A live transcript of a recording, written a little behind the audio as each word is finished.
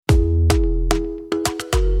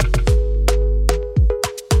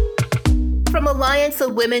Alliance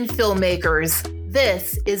of Women Filmmakers.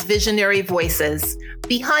 This is Visionary Voices,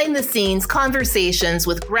 behind the scenes conversations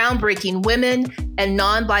with groundbreaking women and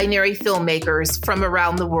non-binary filmmakers from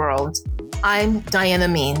around the world. I'm Diana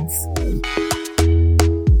Means.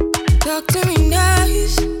 Talk to me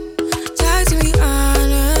nice, talk to me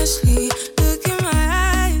honestly, look in my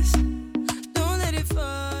eyes, don't let it fall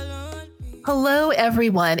on me. Hello,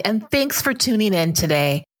 everyone, and thanks for tuning in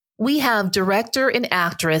today. We have director and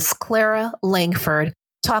actress Clare Langford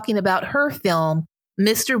talking about her film,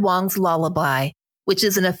 Mr. Wong's Lullaby, which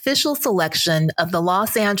is an official selection of the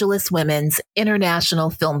Los Angeles Women's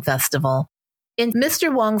International Film Festival. In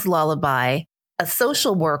Mr. Wong's Lullaby, a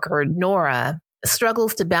social worker, Nora,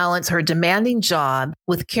 struggles to balance her demanding job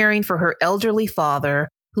with caring for her elderly father,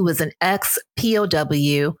 who is an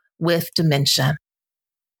ex-POW with dementia.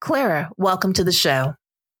 Clare, welcome to the show.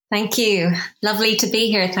 Thank you. Lovely to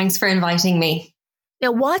be here. Thanks for inviting me.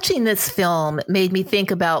 Now, watching this film made me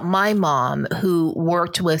think about my mom, who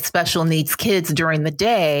worked with special needs kids during the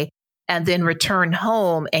day and then returned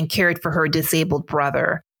home and cared for her disabled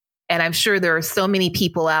brother. And I'm sure there are so many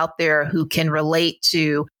people out there who can relate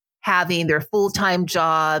to having their full-time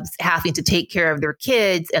jobs, having to take care of their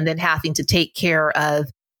kids, and then having to take care of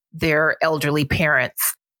their elderly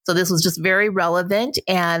parents. So this was just very relevant,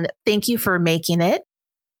 and thank you for making it.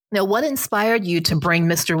 Now, what inspired you to bring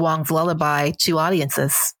Mr. Wong's Lullaby to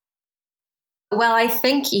audiences? Well, I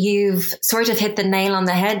think you've sort of hit the nail on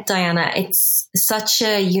the head, Diana. It's such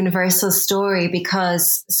a universal story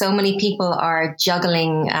because so many people are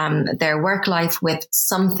juggling their work life with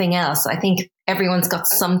something else. I think everyone's got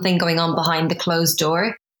something going on behind the closed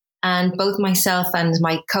door. And both myself and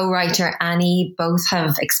my co-writer, Annie, both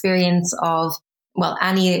have experience of, well,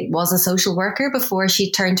 Annie was a social worker before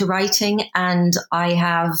she turned to writing. And I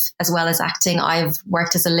have, as well as acting, I've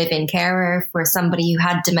worked as a live-in carer for somebody who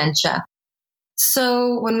had dementia.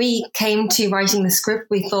 So when we came to writing the script,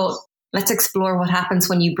 we thought, let's explore what happens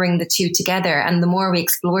when you bring the two together. And the more we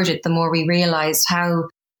explored it, the more we realized how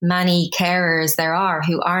many carers there are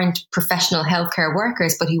who aren't professional healthcare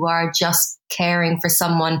workers, but who are just caring for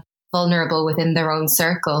someone vulnerable within their own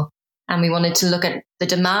circle. And we wanted to look at the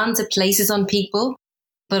demands it places on people,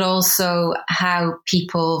 but also how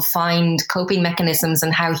people find coping mechanisms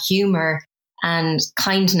and how humor and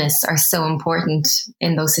kindness are so important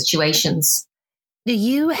in those situations.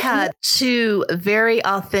 You had two very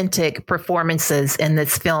authentic performances in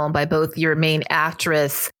this film by both your main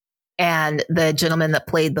actress and the gentleman that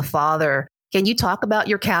played the father. Can you talk about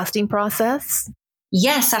your casting process?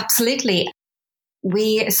 Yes, absolutely.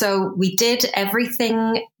 We did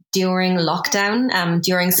everything during lockdown,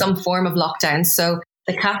 during some form of lockdown. So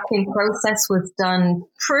the casting process was done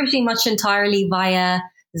pretty much entirely via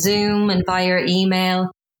Zoom and via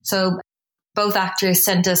email. So both actors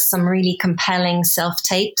sent us some really compelling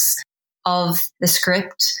self-tapes of the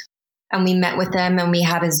script, and we met with them and we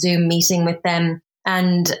had a Zoom meeting with them.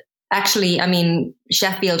 And actually, I mean,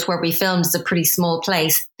 Sheffield, where we filmed, is a pretty small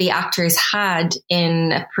place. The actors had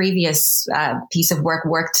in a previous piece of work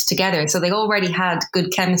worked together. So they already had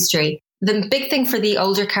good chemistry. The big thing for the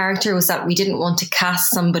older character was that we didn't want to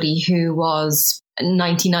cast somebody who was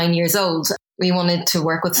 99 years old. We wanted to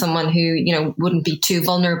work with someone who, you know, wouldn't be too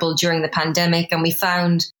vulnerable during the pandemic. And we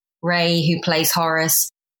found Ray, who plays Horace.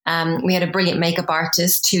 We had a brilliant makeup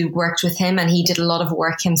artist who worked with him, and he did a lot of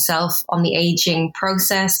work himself on the aging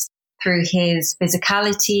process through his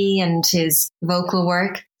physicality and his vocal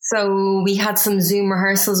work. So we had some Zoom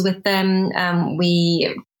rehearsals with them.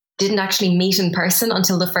 We didn't actually meet in person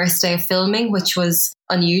until the first day of filming, which was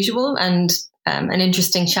unusual and an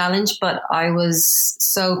interesting challenge. But I was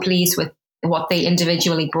so pleased with what they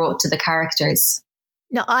individually brought to the characters.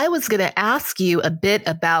 Now, I was going to ask you a bit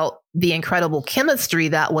about the incredible chemistry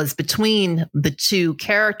that was between the two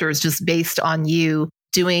characters, just based on you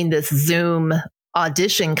doing this Zoom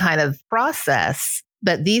audition kind of process.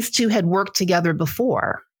 But these two had worked together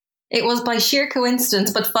before. It was by sheer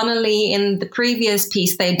coincidence, but funnily, in the previous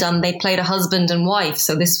piece they'd done, they played a husband and wife.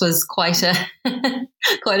 So this was quite a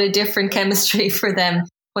quite a different chemistry for them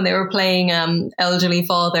when they were playing elderly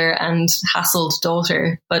father and hassled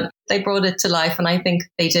daughter. But they brought it to life, and I think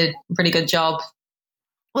they did a pretty good job.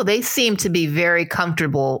 Well, they seemed to be very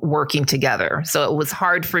comfortable working together. So it was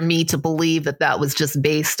hard for me to believe that that was just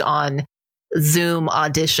based on Zoom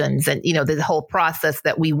auditions and, you know, the whole process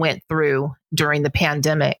that we went through during the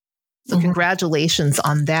pandemic. So congratulations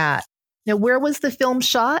on that. Now, where was the film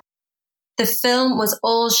shot? The film was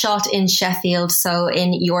all shot in Sheffield, so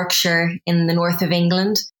in Yorkshire, in the north of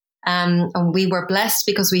England. And we were blessed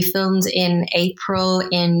because we filmed in April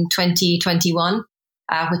in 2021.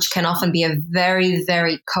 which can often be a very,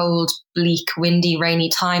 very cold, bleak, windy, rainy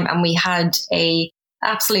time. And we had a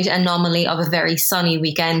absolute anomaly of a very sunny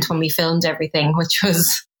weekend when we filmed everything, which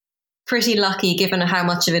was pretty lucky given how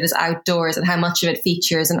much of it is outdoors and how much of it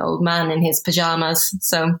features an old man in his pajamas.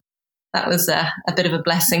 So that was a bit of a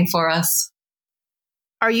blessing for us.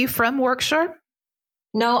 Are you from Warwickshire?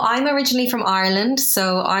 No, I'm originally from Ireland.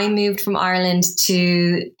 So I moved from Ireland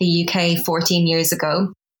to the UK 14 years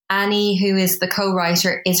ago. Annie, who is the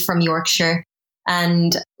co-writer, is from Yorkshire.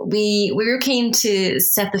 And we were keen to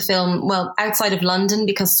set the film, well, outside of London,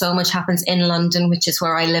 because so much happens in London, which is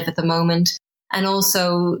where I live at the moment. And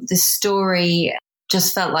also the story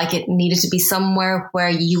just felt like it needed to be somewhere where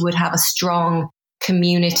you would have a strong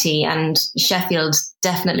community. And Sheffield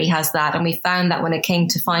definitely has that. And we found that when it came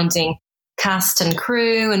to finding cast and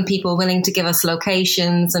crew and people willing to give us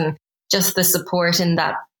locations, and just the support in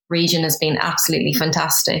that region has been absolutely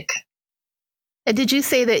fantastic. And did you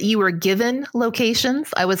say that you were given locations?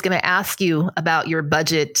 I was going to ask you about your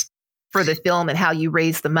budget for the film and how you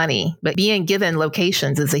raised the money, but being given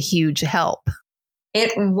locations is a huge help.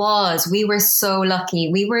 It was. We were so lucky.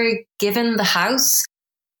 We were given the house,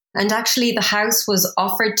 and actually the house was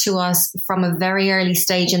offered to us from a very early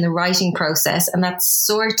stage in the writing process. And that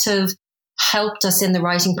sort of helped us in the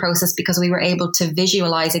writing process because we were able to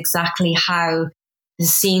visualize exactly how the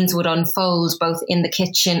scenes would unfold both in the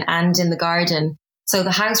kitchen and in the garden. So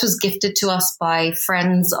the house was gifted to us by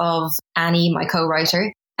friends of Annie, my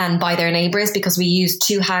co-writer, and by their neighbours, because we used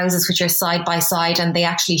two houses which are side by side and they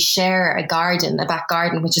actually share a garden, a back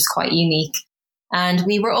garden, which is quite unique. And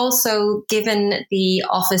we were also given the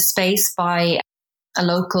office space by a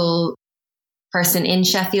local person in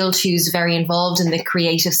Sheffield who's very involved in the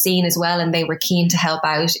creative scene as well. And they were keen to help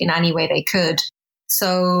out in any way they could.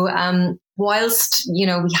 So whilst,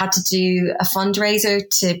 we had to do a fundraiser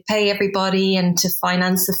to pay everybody and to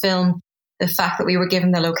finance the film, the fact that we were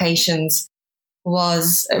given the locations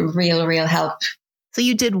was a real help. So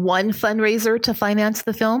you did one fundraiser to finance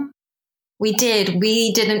the film? We did.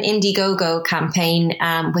 We did an Indiegogo campaign,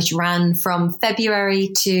 which ran from February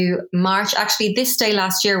to March. Actually, this day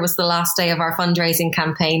last year was the last day of our fundraising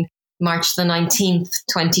campaign, March the 19th,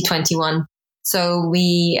 2021. So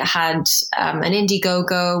we had an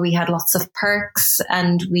Indiegogo, we had lots of perks,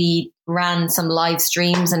 and we ran some live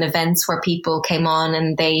streams and events where people came on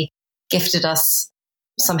and they gifted us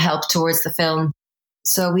some help towards the film.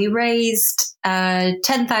 So we raised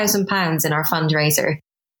 £10,000 in our fundraiser.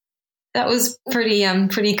 That was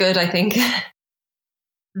pretty good, I think.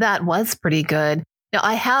 That was pretty good. Now,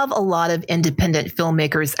 I have a lot of independent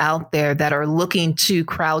filmmakers out there that are looking to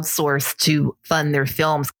crowdsource to fund their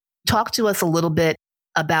films. Talk to us a little bit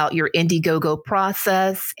about your Indiegogo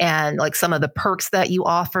process and like some of the perks that you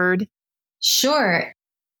offered. Sure.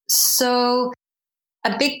 So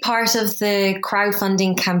a big part of the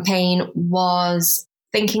crowdfunding campaign was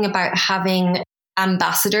thinking about having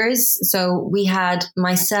ambassadors. So we had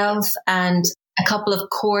myself and a couple of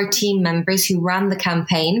core team members who ran the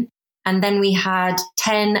campaign. And then we had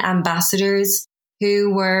 10 ambassadors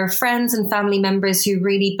who were friends and family members who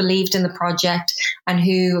really believed in the project and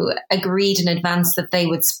who agreed in advance that they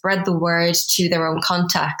would spread the word to their own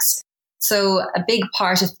contacts. So a big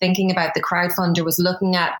part of thinking about the crowdfunder was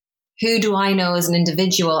looking at who do I know as an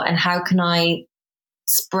individual and how can I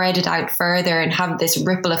spread it out further and have this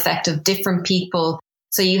ripple effect of different people.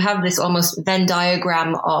 So you have this almost Venn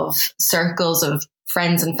diagram of circles of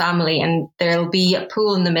friends and family, and there'll be a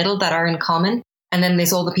pool in the middle that are in common. And then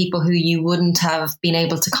there's all the people who you wouldn't have been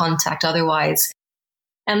able to contact otherwise.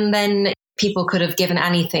 And then people could have given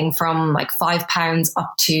anything from like £5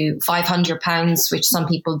 up to £500, which some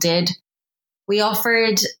people did. We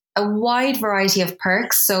offered a wide variety of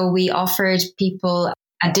perks. So we offered people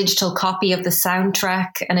a digital copy of the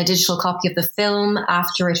soundtrack and a digital copy of the film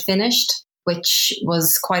after it finished, which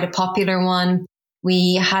was quite a popular one.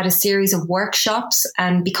 We had a series of workshops,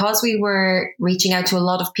 and because we were reaching out to a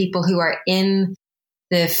lot of people who are in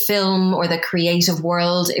the film or the creative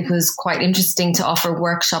world, it was quite interesting to offer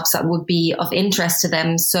workshops that would be of interest to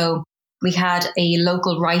them. So we had a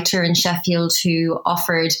local writer in Sheffield who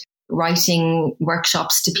offered writing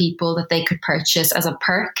workshops to people that they could purchase as a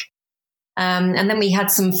perk. And then we had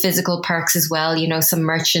some physical perks as well, some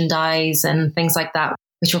merchandise and things like that,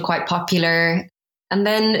 which were quite popular. And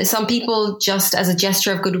then some people, just as a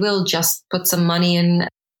gesture of goodwill, just put some money in.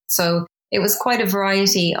 So it was quite a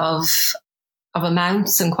variety of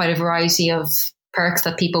amounts and quite a variety of perks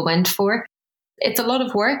that people went for. It's a lot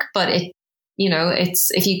of work, but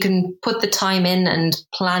it's if you can put the time in and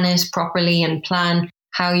plan it properly and plan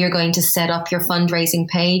how you're going to set up your fundraising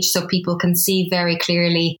page so people can see very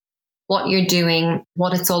clearly what you're doing,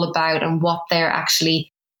 what it's all about, and what they're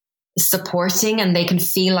actually supporting, and they can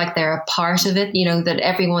feel like they're a part of it, that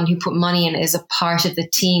everyone who put money in is a part of the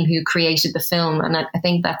team who created the film. And I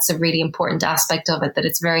think that's a really important aspect of it, that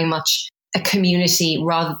it's very much a community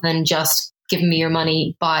rather than just give me your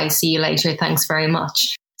money, bye, see you later, thanks very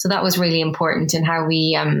much. So that was really important in how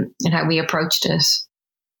we approached it.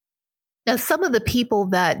 Now, some of the people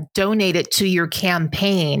that donated to your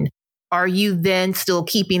campaign, are you then still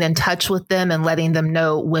keeping in touch with them and letting them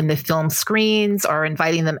know when the film screens, or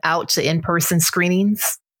inviting them out to in-person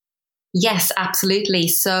screenings? Yes, absolutely.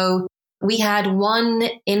 So we had one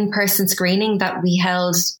in-person screening that we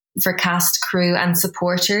held for cast, crew and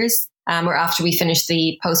supporters, or after we finished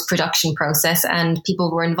the post-production process, and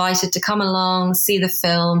people were invited to come along, see the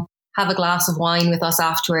film, have a glass of wine with us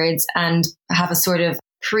afterwards, and have a sort of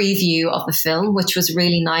preview of the film, which was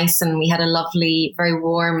really nice. And we had a lovely, very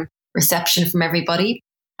warm reception from everybody.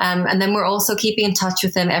 And then we're also keeping in touch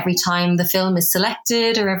with them every time the film is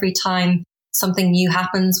selected, or every time something new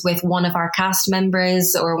happens with one of our cast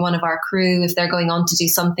members or one of our crew, if they're going on to do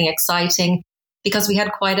something exciting, because we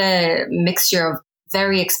had quite a mixture of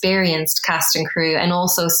very experienced cast and crew, and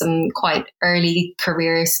also some quite early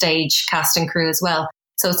career stage cast and crew as well.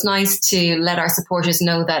 So it's nice to let our supporters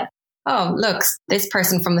know that, oh, look, this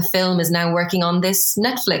person from the film is now working on this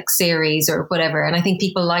Netflix series or whatever. And I think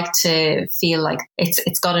people like to feel like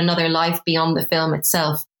it's got another life beyond the film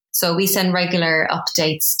itself. So we send regular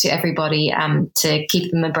updates to everybody to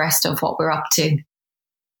keep them abreast of what we're up to.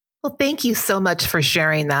 Well, thank you so much for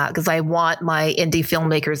sharing that, because I want my indie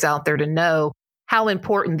filmmakers out there to know how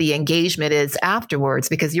important the engagement is afterwards,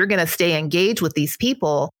 because you're going to stay engaged with these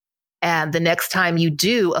people. And the next time you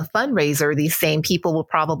do a fundraiser, these same people will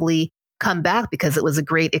probably come back because it was a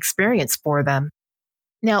great experience for them.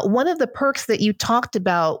 Now, one of the perks that you talked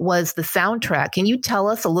about was the soundtrack. Can you tell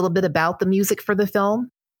us a little bit about the music for the film?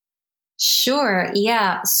 Sure.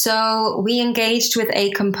 Yeah. So we engaged with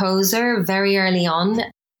a composer very early on.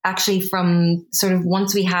 Actually, from sort of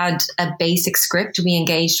once we had a basic script, we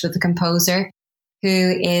engaged with a composer who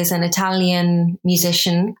is an Italian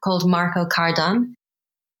musician called Marco Cardan.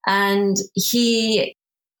 And he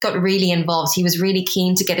got really involved. He was really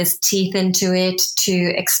keen to get his teeth into it,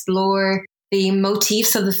 to explore the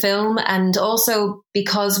motifs of the film. And also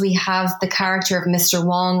because we have the character of Mr.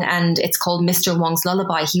 Wong and it's called Mr. Wong's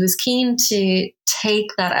Lullaby, he was keen to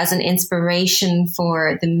take that as an inspiration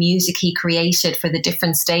for the music he created for the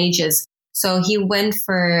different stages. So he went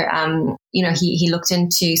for, he looked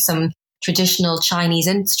into some traditional Chinese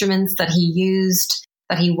instruments that he used,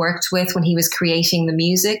 that he worked with when he was creating the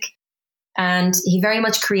music. And he very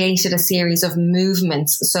much created a series of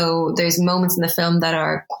movements. So there's moments in the film that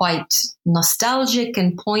are quite nostalgic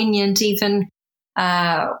and poignant even.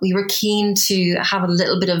 We were keen to have a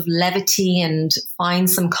little bit of levity and find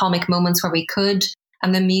some comic moments where we could.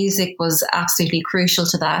 And the music was absolutely crucial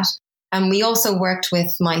to that. And we also worked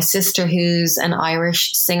with my sister, who's an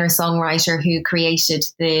Irish singer-songwriter who created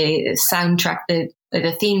the soundtrack,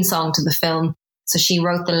 the theme song to the film. So she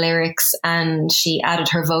wrote the lyrics and she added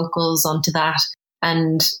her vocals onto that.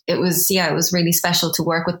 And it was really special to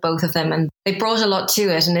work with both of them. And they brought a lot to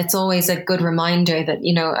it. And it's always a good reminder that,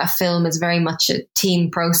 a film is very much a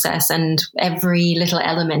team process and every little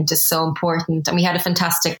element is so important. And we had a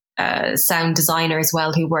fantastic sound designer as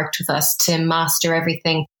well who worked with us to master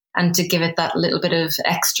everything and to give it that little bit of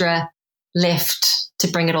extra lift to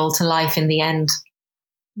bring it all to life in the end.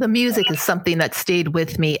 The music is something that stayed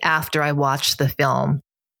with me after I watched the film.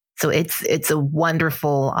 So it's a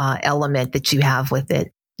wonderful element that you have with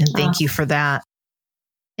it. And thank you for that.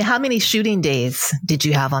 And how many shooting days did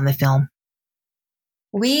you have on the film?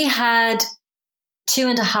 We had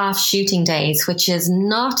 2.5 shooting days, which is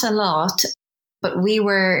not a lot, but we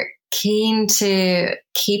were keen to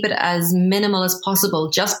keep it as minimal as possible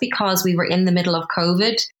just because we were in the middle of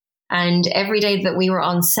COVID. And every day that we were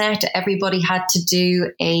on set, everybody had to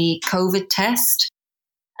do a COVID test.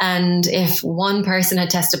 And if one person had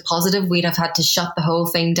tested positive, we'd have had to shut the whole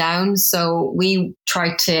thing down. So we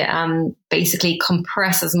tried to basically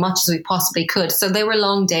compress as much as we possibly could. So they were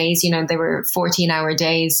long days, they were 14-hour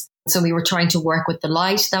days. So we were trying to work with the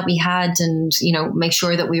light that we had and, make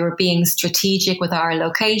sure that we were being strategic with our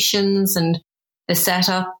locations and the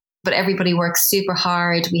setup. But everybody worked super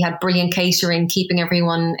hard. We had brilliant catering, keeping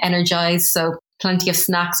everyone energized. So plenty of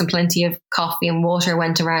snacks and plenty of coffee and water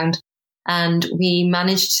went around. And we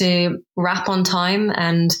managed to wrap on time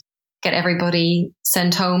and get everybody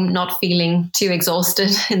sent home, not feeling too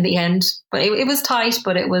exhausted in the end. But it was tight,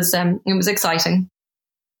 but it was exciting.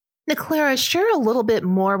 Now, Clara, share a little bit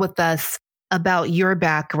more with us about your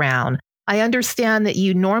background. I understand that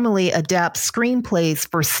you normally adapt screenplays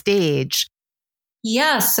for stage.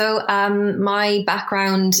 Yeah, so my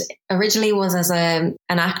background originally was as an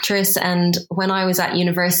actress, and when I was at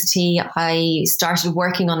university, I started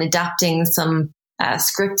working on adapting some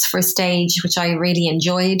scripts for stage, which I really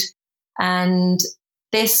enjoyed. And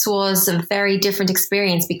this was a very different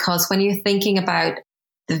experience because when you're thinking about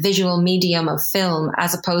the visual medium of film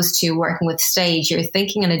as opposed to working with stage, you're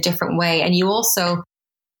thinking in a different way, and you also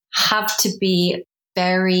have to be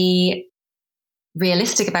very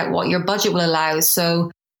realistic about what your budget will allow.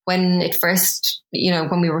 So when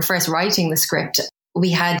we were first writing the script,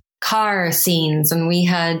 we had car scenes and we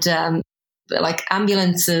had like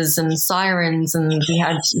ambulances and sirens, and we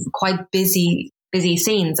had quite busy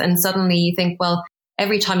scenes. And suddenly you think, well,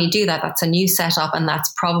 every time you do that, that's a new setup, and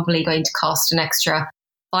that's probably going to cost an extra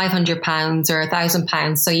 £500 or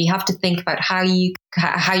 £1,000. So you have to think about how you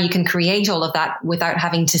can create all of that without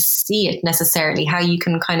having to see it necessarily, how you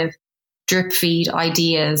can kind of drip feed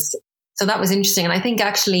ideas. So that was interesting. And I think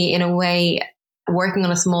actually, in a way, working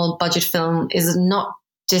on a small budget film is not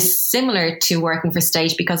dissimilar to working for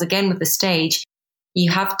stage, because again, with the stage,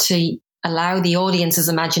 you have to allow the audience's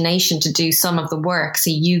imagination to do some of the work.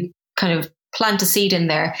 So you kind of plant a seed in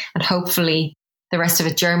there and hopefully the rest of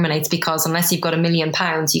it germinates, because unless you've got £1 million,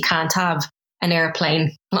 you can't have an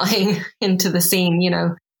airplane flying into the scene,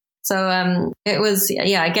 So it was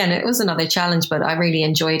another challenge, but I really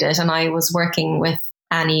enjoyed it. And I was working with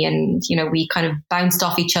Annie, and, we kind of bounced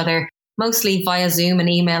off each other, mostly via Zoom and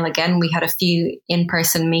email. Again, we had a few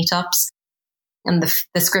in-person meetups, and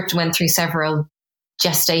the script went through several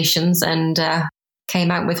gestations and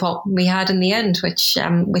came out with what we had in the end, which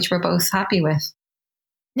we're both happy with.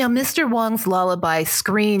 Now, Mr. Wong's Lullaby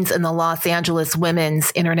screens in the Los Angeles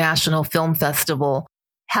Women's International Film Festival.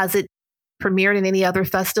 Has it premiered in any other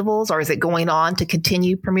festivals, or is it going on to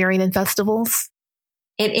continue premiering in festivals?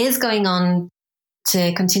 It is going on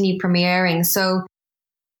to continue premiering. So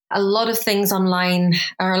a lot of things have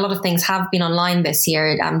been online this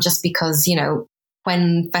year, just because,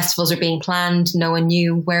 when festivals are being planned, no one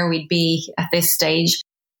knew where we'd be at this stage.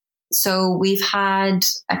 So we've had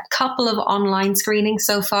a couple of online screenings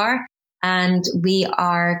so far, and we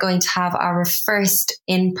are going to have our first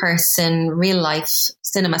in-person real-life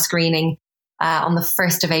cinema screening on the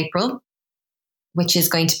 1st of April, which is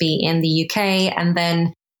going to be in the UK, and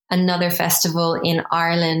then another festival in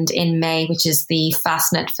Ireland in May, which is the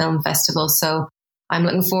Fastnet Film Festival. So I'm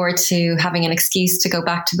looking forward to having an excuse to go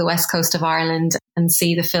back to the west coast of Ireland and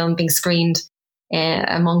see the film being screened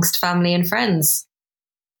amongst family and friends.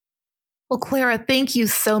 Well, Clara, thank you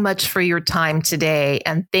so much for your time today.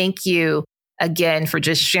 And thank you again for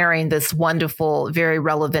just sharing this wonderful, very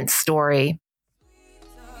relevant story.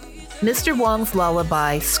 Mr. Wong's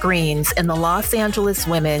Lullaby screens in the Los Angeles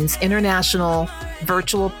Women's International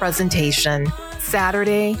Virtual Presentation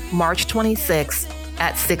Saturday, March 26th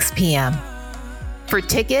at 6 p.m. For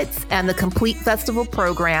tickets and the complete festival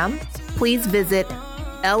program, please visit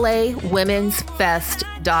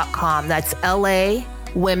lawomensfest.com. That's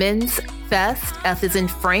lawomensfest, F as in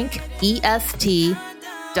Frank, EST.com.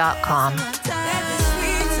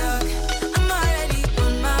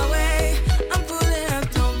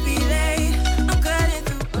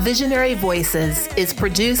 Visionary Voices is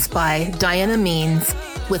produced by Diana Means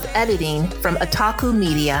with editing from Otaku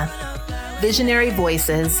Media. Visionary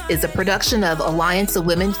Voices is a production of Alliance of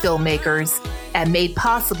Women Filmmakers and made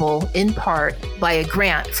possible in part by a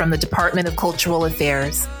grant from the Department of Cultural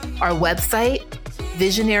Affairs. Our website,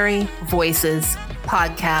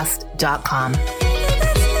 visionaryvoicespodcast.com.